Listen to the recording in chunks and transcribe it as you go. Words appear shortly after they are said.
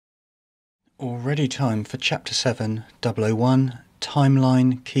Already time for Chapter 7, W1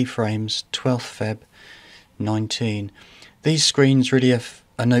 Timeline Keyframes, 12th Feb 19. These screens really have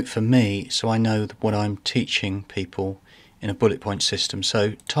a note for me, so I know what I'm teaching people in a bullet point system.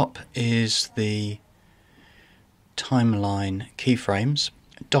 So top is the timeline keyframes.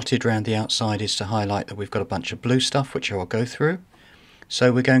 Dotted around the outside is to highlight that we've got a bunch of blue stuff, which I'll go through.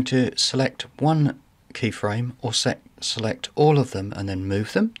 So we're going to select one keyframe or select all of them and then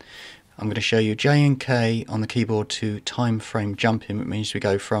move them. I'm going to show you J and K on the keyboard to time frame jumping, which means we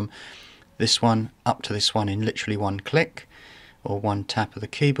go from this one up to this one in literally one click or one tap of the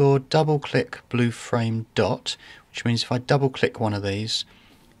keyboard. Double click blue frame dot, which means if I double click one of these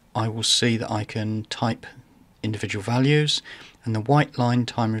I will see that I can type individual values. And the white line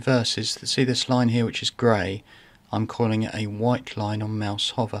time reverses. See this line here which is grey, I'm calling it a white line on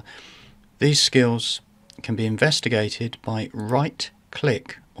mouse hover. These skills can be investigated by right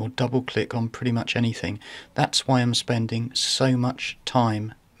click or double click on pretty much anything. That's why I'm spending so much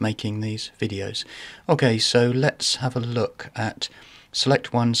time making these videos. Okay, so let's have a look at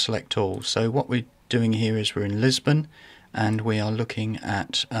select one, select all. So what we're doing here is we're in Lisbon and we are looking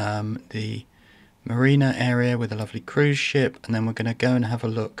at the marina area with a lovely cruise ship, and then we're going to go and have a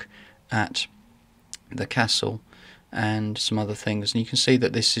look at the castle and some other things. And you can see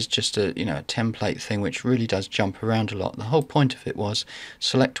that this is just a a template thing which really does jump around a lot. The whole point of it was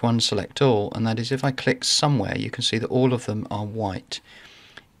select one, select all, and that is if I click somewhere you can see that all of them are white.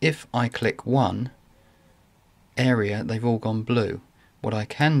 If I click one area they've all gone blue. What I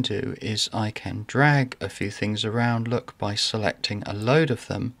can do is I can drag a few things around, look, by selecting a load of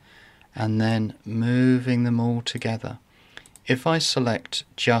them and then moving them all together. If I select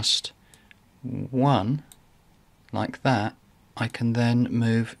just one like that, I can then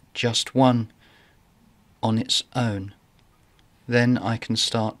move just one on its own. Then I can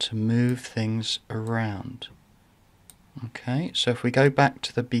start to move things around. Okay, so if we go back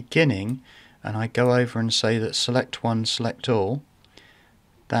to the beginning and I go over and say that select one, select all,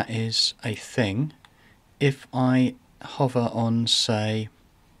 that is a thing. If I hover on, say,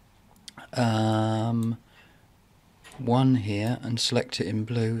 one here and select it in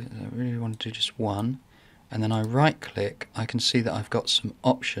blue, I really want to do just one, and then I right click, I can see that I've got some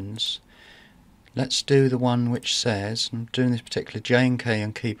options. Let's do the one which says, I'm doing this particular J and K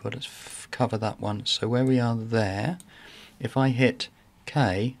on keyboard, let's cover that one. So where we are there, if I hit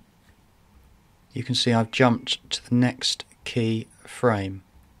K, you can see I've jumped to the next key frame.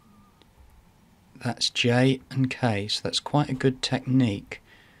 That's J and K, so that's quite a good technique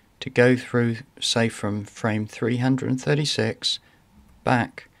to go through, say, from frame 336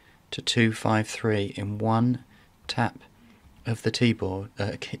 back to 253 in one tap of the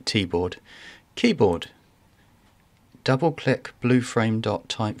keyboard. Double click blue frame dot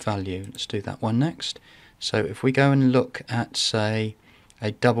type value. Let's do that one next. So if we go and look at, say,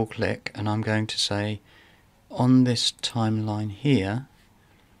 a double click, and I'm going to say on this timeline here,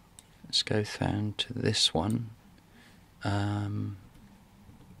 let's go down to this one. I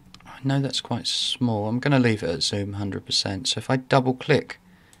know that's quite small. I'm going to leave it at zoom 100%. So if I double click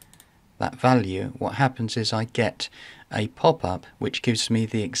that value, what happens is I get a pop-up which gives me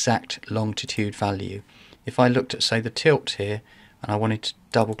the exact longitude value. If I looked at, say, the tilt here and I wanted to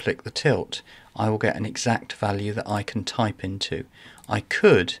double click the tilt, I will get an exact value that I can type into. I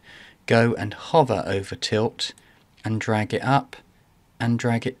could go and hover over tilt and drag it up and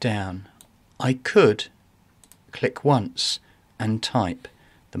drag it down. I could click once and type.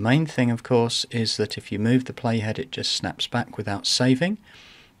 The main thing, of course, is that if you move the playhead it just snaps back without saving.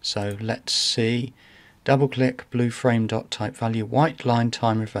 So let's see, double click blue frame dot type value, white line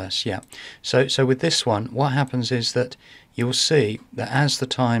time reverse. Yeah, so with this one what happens is that you'll see that as the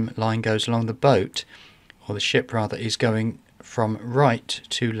time line goes along, the boat, or the ship rather, is going from right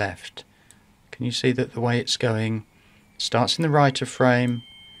to left. Can you see that the way it's going, it starts in the right of frame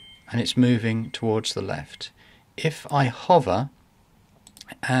and it's moving towards the left. If I hover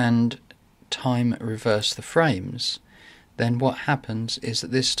and time reverse the frames, then what happens is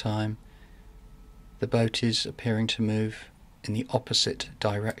that this time the boat is appearing to move in the opposite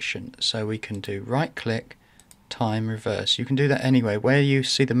direction. So we can do right click, time reverse. You can do that anyway. Where you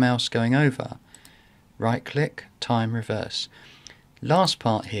see the mouse going over, right click, time reverse. Last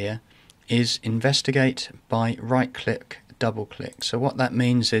part here is investigate by right click, double click. So what that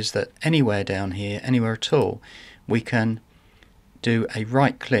means is that anywhere down here, anywhere at all, we can do a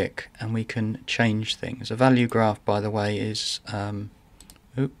right click and we can change things. A value graph, by the way, is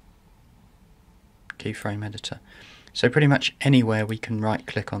keyframe editor. So pretty much anywhere we can right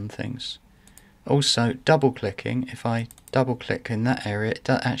click on things. Also, double clicking, if I double click in that area, it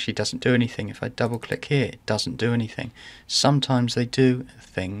actually doesn't do anything. If I double click here, it doesn't do anything. Sometimes they do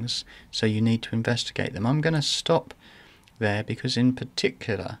things, so you need to investigate them. I'm going to stop there because in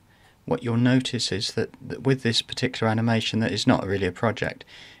particular what you'll notice is that with this particular animation that is not really a project,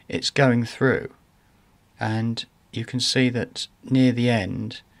 it's going through, and you can see that near the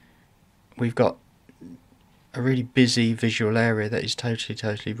end we've got a really busy visual area that is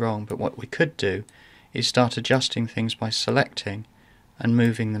totally wrong. But what we could do is start adjusting things by selecting and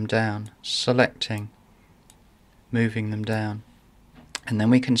moving them down, selecting, moving them down, and then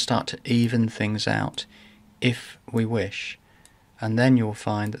we can start to even things out if we wish, and then you'll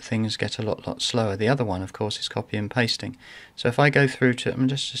find that things get a lot slower. The other one, of course, is copy and pasting. So if I go through to, I'm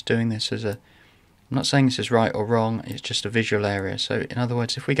just doing this as a, I'm not saying this is right or wrong, it's just a visual area. So in other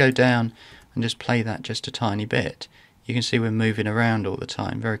words, if we go down and just play that just a tiny bit, you can see we're moving around all the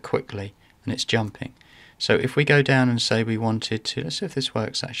time very quickly and it's jumping. So if we go down and say we wanted to, let's see if this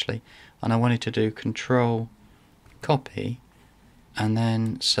works actually, and I wanted to do Control Copy and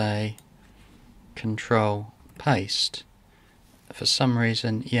then say Control Paste. For some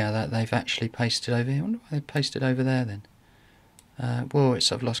reason, yeah, that they've actually pasted over here. I wonder why they pasted over there then. Well,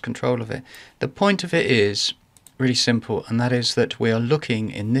 I've lost control of it. The point of it is really simple, and that is that we are looking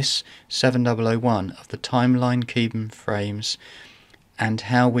in this 7001 of the timeline keyframes and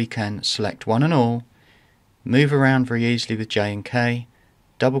how we can select one and all, move around very easily with J and K,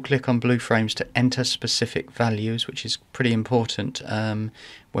 double click on blue frames to enter specific values, which is pretty important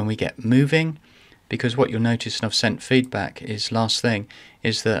when we get moving, because what you'll notice, and I've sent feedback, is last thing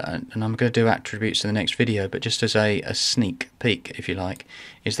is that, and I'm going to do attributes in the next video, but just as a sneak peek if you like,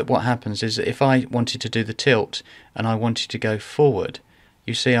 is that what happens is that if I wanted to do the tilt and I wanted to go forward,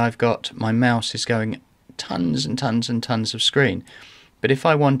 you see I've got my mouse is going tons and tons of screen. But if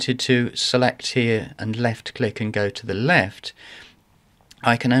I wanted to select here and left click and go to the left,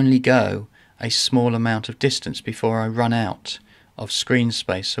 I can only go a small amount of distance before I run out of screen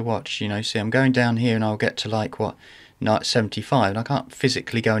space. So watch, see I'm going down here and I'll get to like 75, and I can't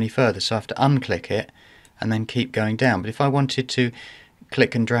physically go any further, so I have to unclick it and then keep going down. But if I wanted to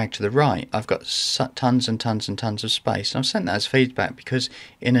click and drag to the right, I've got tons and tons of space. And I've sent that as feedback because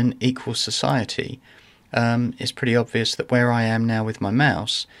in an equal society, it's pretty obvious that where I am now with my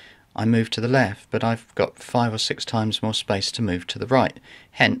mouse, I move to the left, but I've got 5 or 6 times more space to move to the right.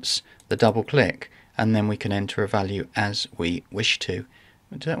 Hence the double click, and then we can enter a value as we wish to.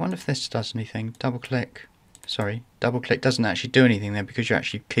 I wonder if this does anything. Double click doesn't actually do anything there because you're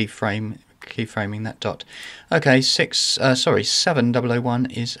actually keyframing that dot. Okay,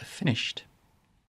 7001 is finished.